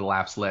 20% of the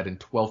laps led and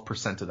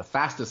 12% of the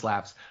fastest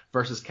laps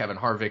versus Kevin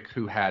Harvick,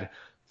 who had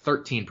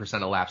 13%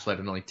 of laps led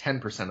and only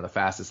 10% of the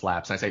fastest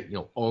laps. And I say,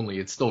 only,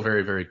 it's still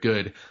very, very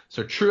good.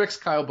 So Truex,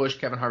 Kyle Busch,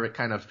 Kevin Harvick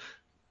kind of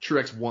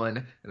Truex won,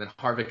 and then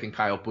Harvick and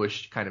Kyle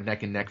Busch kind of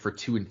neck and neck for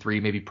 2 and 3,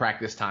 maybe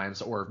practice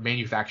times or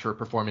manufacturer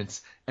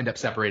performance end up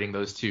separating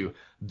those two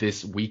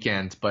this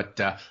weekend.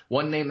 But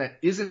one name that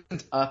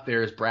isn't up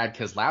there is Brad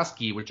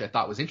Keselowski, which I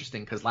thought was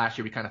interesting because last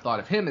year we kind of thought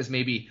of him as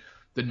maybe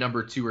the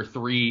number 2 or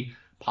 3,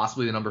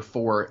 possibly the number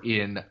 4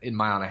 in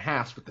mile and a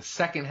half. But the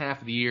second half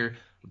of the year,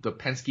 the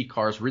Penske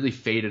cars really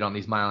faded on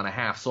these mile and a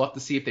half. So we'll have to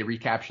see if they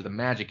recapture the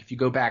magic. If you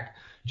go back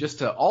just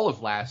to all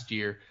of last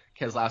year,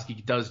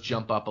 Keselowski does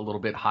jump up a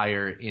little bit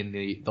higher in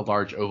the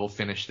large oval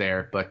finish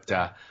there. But,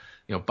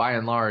 by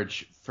and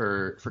large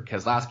for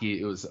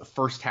Keselowski, it was the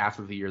first half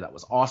of the year that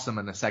was awesome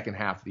and the second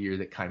half of the year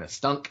that kind of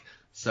stunk.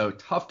 So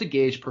tough to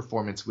gauge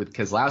performance with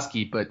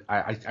Keselowski, but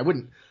I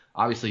wouldn't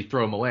obviously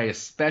throw him away,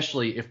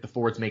 especially if the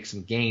Fords make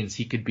some gains.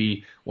 He could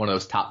be one of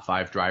those top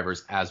 5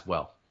 drivers as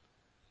well.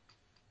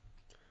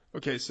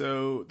 Okay,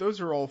 so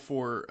those are all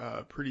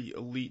for pretty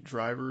elite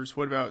drivers.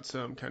 What about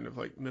some kind of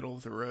like middle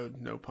of the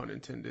road, no pun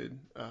intended,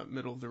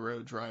 middle of the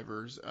road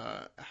drivers?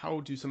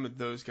 How do some of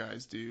those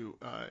guys do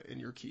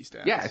in your key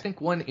stats? Yeah, I think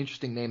one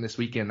interesting name this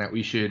weekend that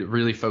we should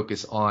really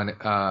focus on.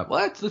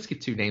 Let's get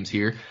 2 names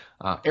here.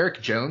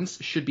 Erik Jones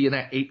should be in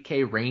that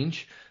 8K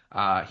range.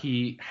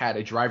 He had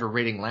a driver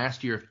rating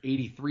last year of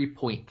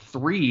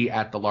 83.3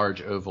 at the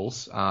large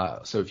ovals.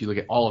 So if you look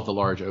at all of the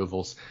large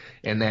ovals,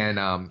 and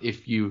then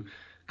if you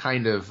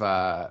kind of,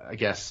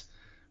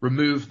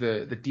 remove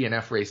the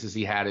DNF races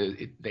he had,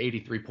 the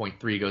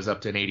 83.3 goes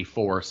up to an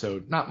 84.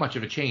 So not much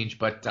of a change,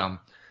 but,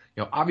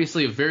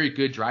 obviously a very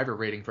good driver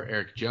rating for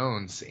Erik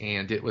Jones,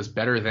 and it was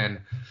better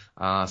than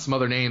some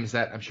other names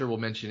that I'm sure we'll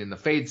mention in the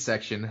fade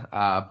section.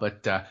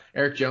 But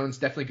Erik Jones,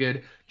 definitely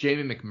good.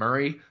 Jamie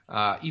McMurray,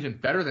 even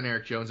better than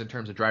Erik Jones in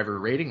terms of driver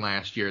rating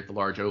last year at the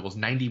large ovals,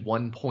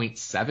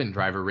 91.7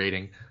 driver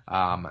rating.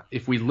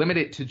 If we limit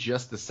it to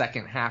just the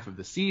second half of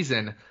the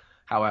season,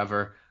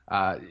 however,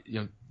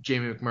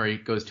 Jamie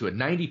McMurray goes to a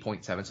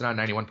 90.7, so not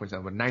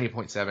 91.7, but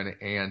 90.7,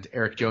 and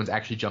Erik Jones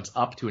actually jumps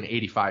up to an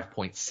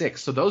 85.6.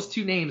 So those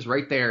 2 names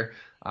right there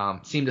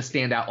seem to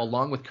stand out,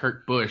 along with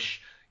Kurt Busch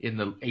in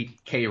the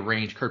 8K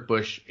range, Kurt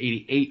Busch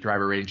 88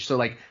 driver range. So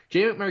like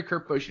Jamie McMurray,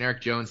 Kurt Busch, and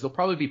Erik Jones, they'll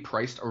probably be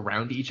priced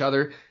around each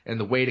other, and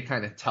the way to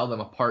kind of tell them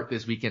apart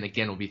this weekend,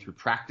 again, will be through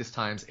practice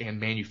times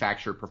and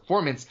manufacturer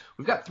performance.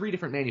 We've got 3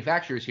 different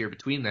manufacturers here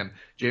between them,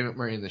 Jamie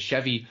McMurray in the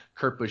Chevy,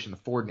 Kurt Busch in the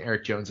Ford, and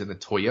Erik Jones in the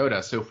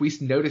Toyota. So if we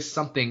notice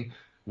something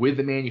with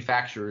the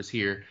manufacturers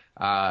here,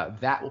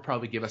 that will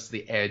probably give us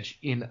the edge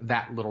in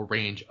that little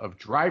range of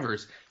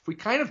drivers. If we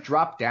kind of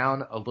drop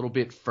down a little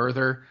bit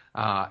further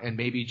and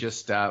maybe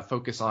just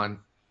focus on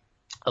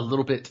a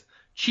little bit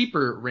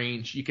cheaper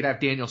range, you could have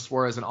Daniel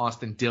Suarez and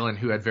Austin Dillon,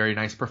 who had very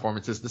nice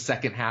performances the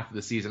second half of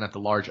the season at the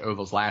large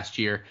ovals last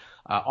year.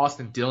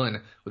 Austin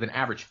Dillon with an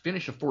average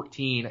finish of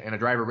 14 and a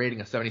driver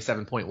rating of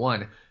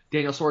 77.1.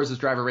 Daniel Suarez's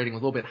driver rating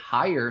was a little bit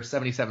higher,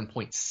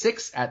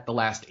 77.6 at the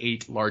last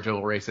 8 large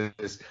oval races.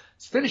 His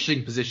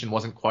finishing position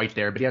wasn't quite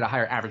there, but he had a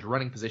higher average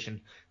running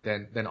position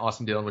than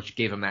Austin Dillon, which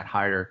gave him that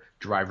higher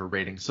driver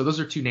rating. So those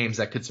are two names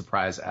that could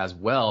surprise as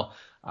well.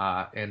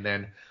 And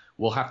then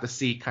we'll have to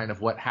see kind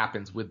of what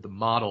happens with the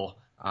model.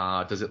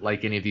 Does it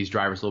like any of these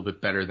drivers a little bit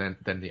better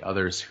than the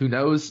others? Who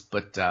knows,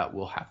 but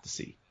we'll have to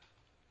see.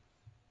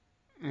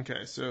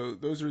 Okay, so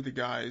those are the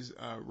guys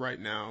right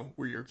now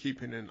where you're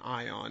keeping an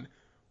eye on.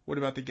 What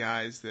about the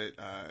guys that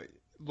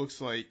looks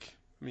like,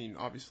 I mean,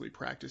 obviously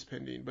practice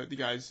pending, but the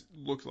guys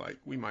look like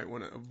we might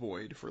want to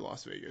avoid for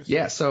Las Vegas?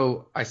 Yeah,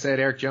 so I said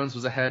Erik Jones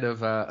was ahead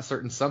of a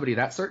certain somebody.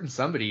 That certain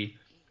somebody,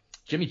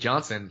 Jimmie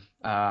Johnson,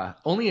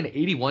 only an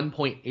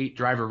 81.8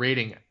 driver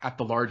rating at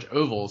the large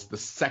ovals the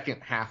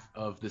second half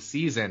of the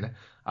season.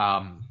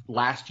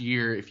 Last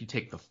year, if you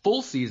take the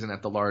full season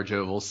at the large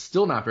ovals,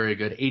 still not very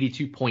good,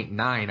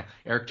 82.9.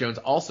 Erik Jones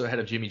also ahead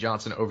of Jimmie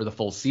Johnson over the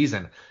full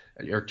season.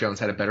 Erik Jones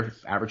had a better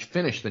average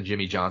finish than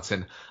Jimmie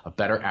Johnson, a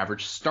better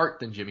average start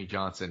than Jimmie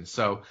Johnson.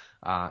 So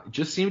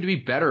just seemed to be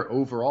better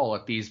overall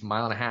at these 1.5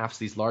 miles,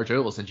 these large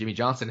ovals than Jimmie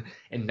Johnson.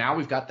 And now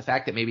we've got the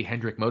fact that maybe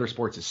Hendrick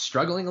Motorsports is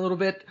struggling a little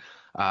bit.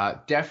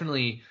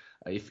 Definitely,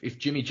 if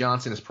Jimmie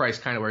Johnson is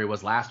priced kind of where he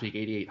was last week,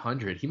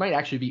 8,800, he might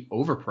actually be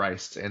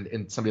overpriced,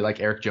 and somebody like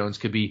Erik Jones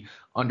could be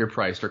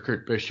underpriced, or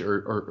Kurt Busch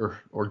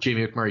or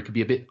Jamie McMurray could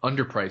be a bit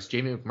underpriced.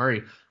 Jamie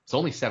McMurray was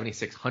only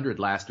 7,600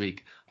 last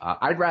week.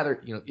 I'd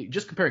rather,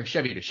 just comparing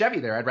Chevy to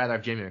Chevy there, I'd rather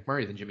have Jamie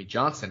McMurray than Jimmie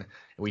Johnson,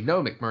 and we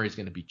know McMurray is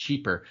going to be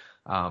cheaper.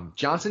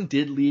 Johnson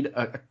did lead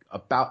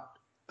about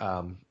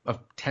of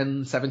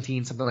 10,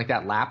 17, something like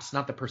that laps,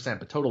 not the percent,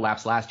 but total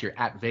laps last year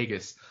at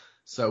Vegas.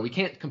 So we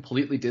can't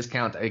completely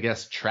discount, I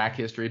guess, track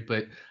history,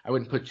 but I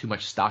wouldn't put too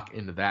much stock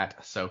into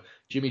that. So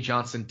Jimmie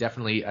Johnson,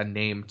 definitely a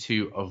name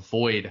to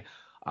avoid.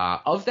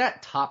 Of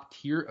that top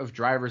tier of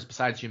drivers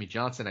besides Jimmie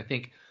Johnson, I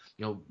think,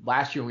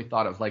 last year when we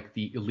thought of like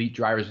the elite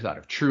drivers, we thought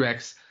of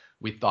Truex,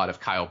 we thought of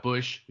Kyle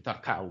Busch, we thought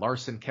of Kyle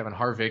Larson, Kevin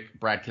Harvick,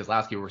 Brad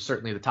Keselowski were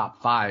certainly the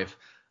top 5.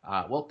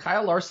 Well,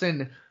 Kyle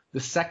Larson, the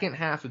second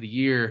half of the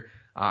year,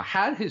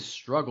 had his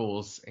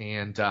struggles,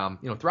 and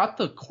throughout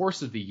the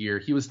course of the year,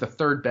 he was the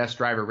 3rd best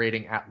driver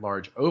rating at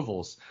large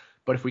ovals.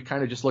 But if we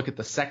kind of just look at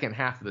the second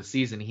half of the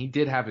season, he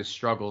did have his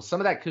struggles. Some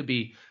of that could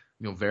be,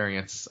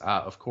 variance,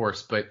 of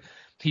course, but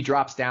he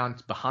drops down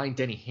behind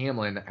Denny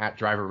Hamlin at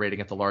driver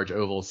rating at the large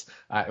ovals,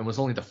 and was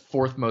only the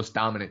 4th most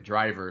dominant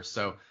driver.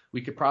 So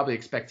we could probably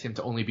expect him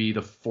to only be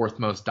the 4th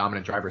most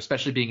dominant driver,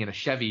 especially being in a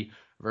Chevy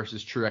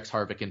versus Truex,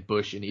 Harvick, and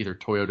Busch in either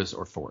Toyotas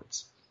or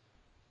Fords.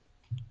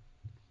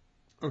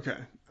 Okay.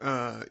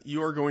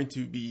 You are going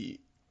to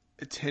be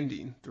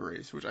attending the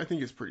race, which I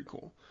think is pretty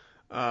cool.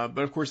 But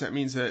of course, that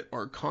means that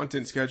our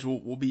content schedule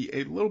will be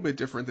a little bit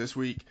different this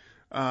week.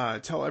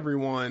 Tell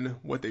everyone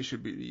what they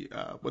should be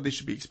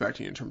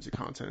expecting in terms of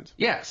content.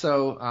 Yeah.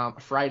 So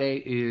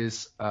Friday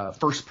is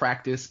first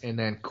practice, and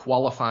then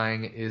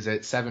qualifying is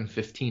at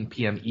 7:15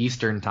 p.m.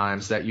 Eastern time.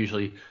 So that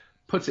usually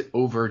puts it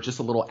over just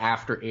a little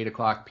after 8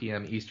 o'clock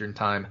p.m. Eastern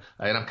time.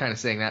 And I'm kind of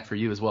saying that for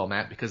you as well,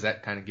 Matt, because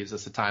that kind of gives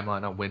us a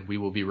timeline on when we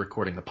will be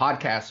recording the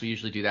podcast. We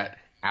usually do that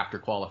after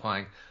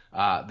qualifying.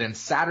 Then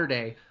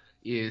Saturday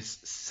is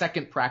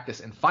second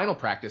practice and final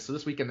practice. So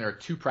this weekend there are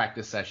 2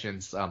 practice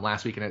sessions.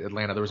 Last weekend at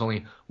Atlanta, there was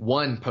only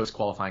 1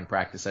 post-qualifying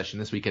practice session.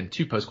 This weekend,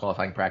 2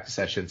 post-qualifying practice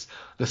sessions.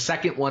 The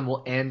second one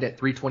will end at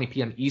 3:20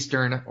 p.m.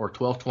 Eastern or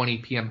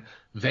 12:20 p.m.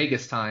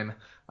 Vegas time.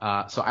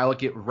 So I will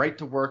get right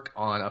to work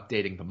on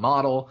updating the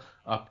model,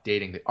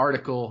 updating the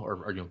article,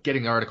 or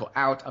getting the article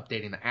out,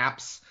 updating the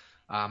apps.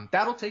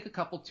 That'll take a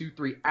couple,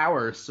 2-3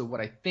 hours. So what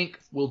I think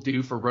we'll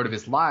do for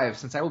RotoViz Live,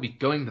 since I will be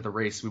going to the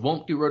race, we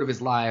won't do RotoViz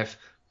Live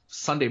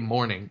Sunday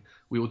morning.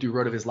 We will do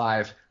RotoViz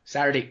Live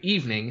Saturday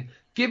evening.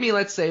 Give me,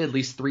 let's say, at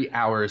least 3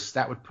 hours.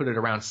 That would put it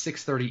around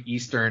 6:30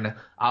 Eastern.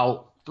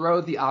 I'll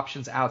throw the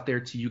options out there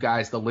to you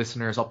guys, the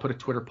listeners. I'll put a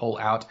Twitter poll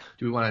out.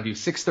 Do we want to do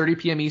 6:30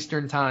 p.m.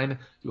 Eastern time? Do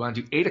we want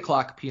to do 8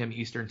 o'clock p.m.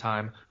 Eastern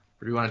time?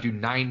 Or do we want to do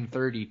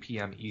 9:30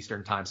 p.m.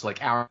 Eastern time? So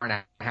like hour and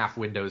a half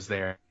windows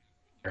there.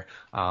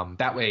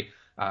 That way,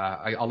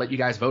 I'll let you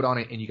guys vote on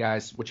it, and you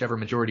guys, whichever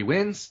majority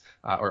wins,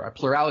 or a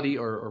plurality,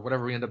 or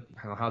whatever we end up,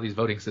 I don't know how these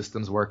voting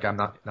systems work. I'm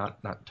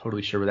not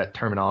totally sure with that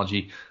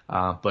terminology.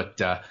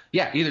 But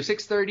yeah, either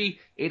 6:30,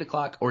 8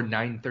 o'clock, or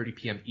 9:30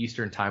 p.m.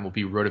 Eastern time will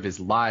be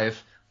RotoViz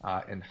Live.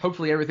 And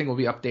hopefully everything will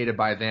be updated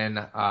by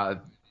then.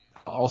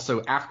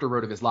 Also, after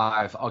RotoViz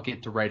Live, I'll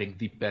get to writing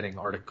the betting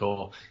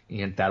article,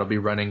 and that'll be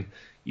running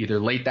either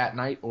late that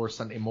night or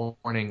Sunday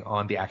morning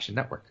on the Action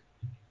Network.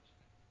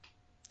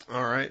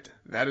 All right,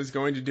 that is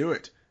going to do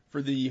it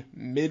for the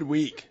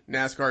midweek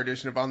NASCAR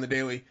edition of On the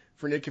Daily.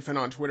 For Nick Kiffin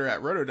on Twitter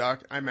at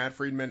RotoDoc, I'm Matt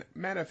Friedman,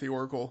 Matt F. the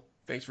Oracle.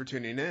 Thanks for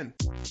tuning in.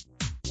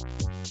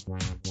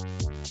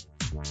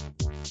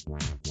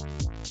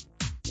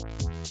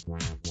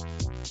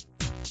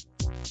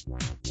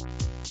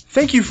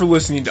 Thank you for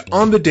listening to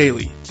On the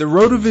Daily, the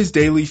RotoViz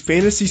Daily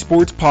Fantasy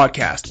Sports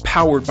Podcast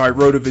powered by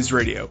RotoViz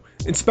Radio.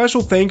 And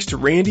special thanks to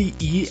Randy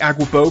E.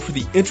 Aguibo for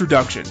the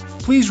introduction.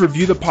 Please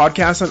review the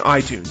podcast on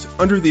iTunes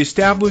under the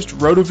established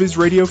RotoViz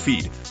Radio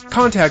feed.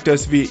 Contact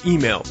us via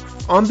email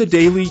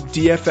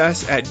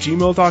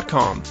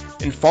onthedailydfs@gmail.com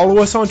and follow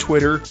us on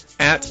Twitter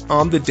at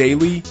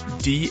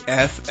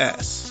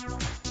onthedailydfs.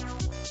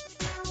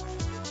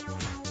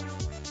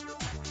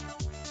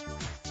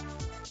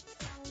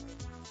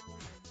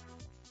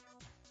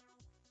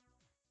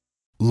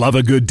 Love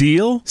a good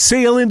deal?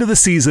 Sail into the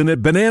season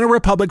at Banana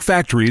Republic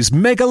Factory's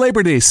Mega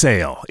Labor Day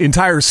Sale.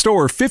 Entire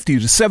store 50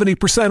 to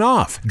 70%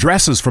 off.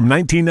 Dresses from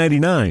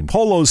 $19.99.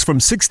 Polos from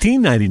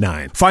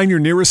 $16.99. Find your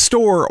nearest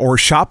store or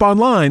shop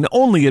online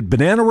only at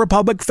Banana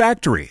Republic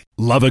Factory.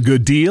 Love a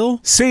good deal?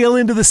 Sail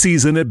into the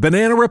season at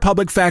Banana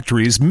Republic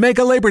Factory's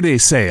Mega Labor Day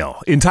Sale.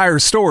 Entire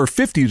store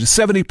 50 to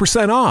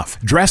 70% off.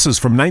 Dresses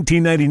from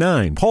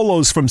 $19.99.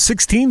 Polos from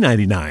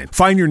 $16.99.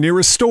 Find your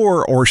nearest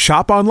store or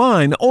shop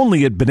online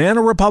only at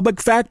Banana Republic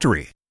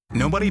Factory.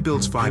 Nobody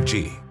builds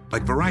 5G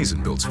like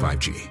Verizon builds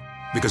 5G,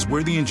 because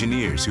we're the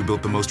engineers who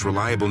built the most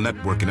reliable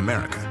network in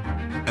America.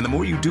 And the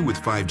more you do with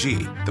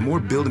 5G, the more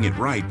building it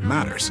right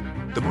matters.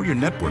 The more your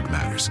network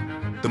matters.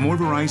 The more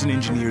Verizon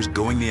engineers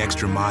going the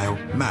extra mile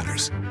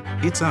matters.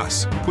 It's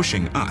us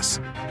pushing us.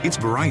 It's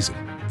Verizon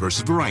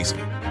versus Verizon.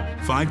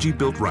 5G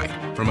built right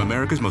from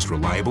America's most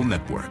reliable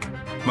network.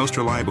 Most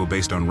reliable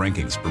based on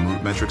rankings from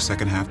RootMetrics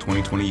second half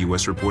 2020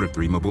 U.S. report of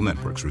 3 mobile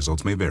networks.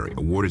 Results may vary.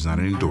 Award is not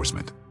an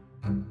endorsement.